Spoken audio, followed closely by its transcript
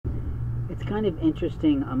It's kind of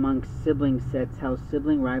interesting amongst sibling sets how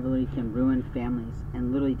sibling rivalry can ruin families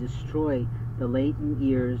and literally destroy the latent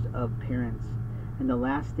years of parents and the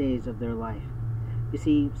last days of their life. You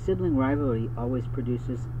see, sibling rivalry always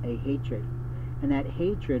produces a hatred, and that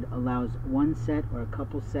hatred allows one set or a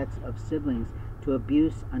couple sets of siblings to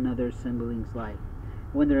abuse another sibling's life.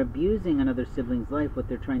 When they're abusing another sibling's life, what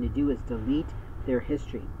they're trying to do is delete their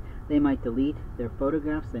history. They might delete their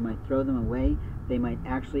photographs, they might throw them away, they might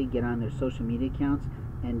actually get on their social media accounts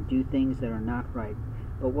and do things that are not right.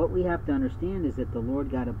 But what we have to understand is that the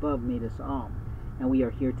Lord God above made us all, and we are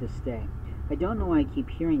here to stay. I don't know why I keep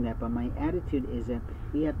hearing that, but my attitude is that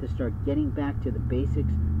we have to start getting back to the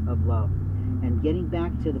basics of love. And getting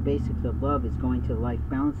back to the basics of love is going to the life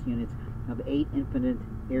balance units of 8 infinite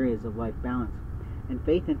areas of life balance. And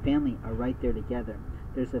faith and family are right there together.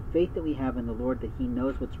 There's a faith that we have in the Lord that He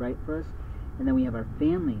knows what's right for us, and then we have our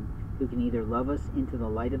family who can either love us into the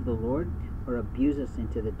light of the Lord or abuse us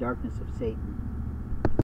into the darkness of Satan.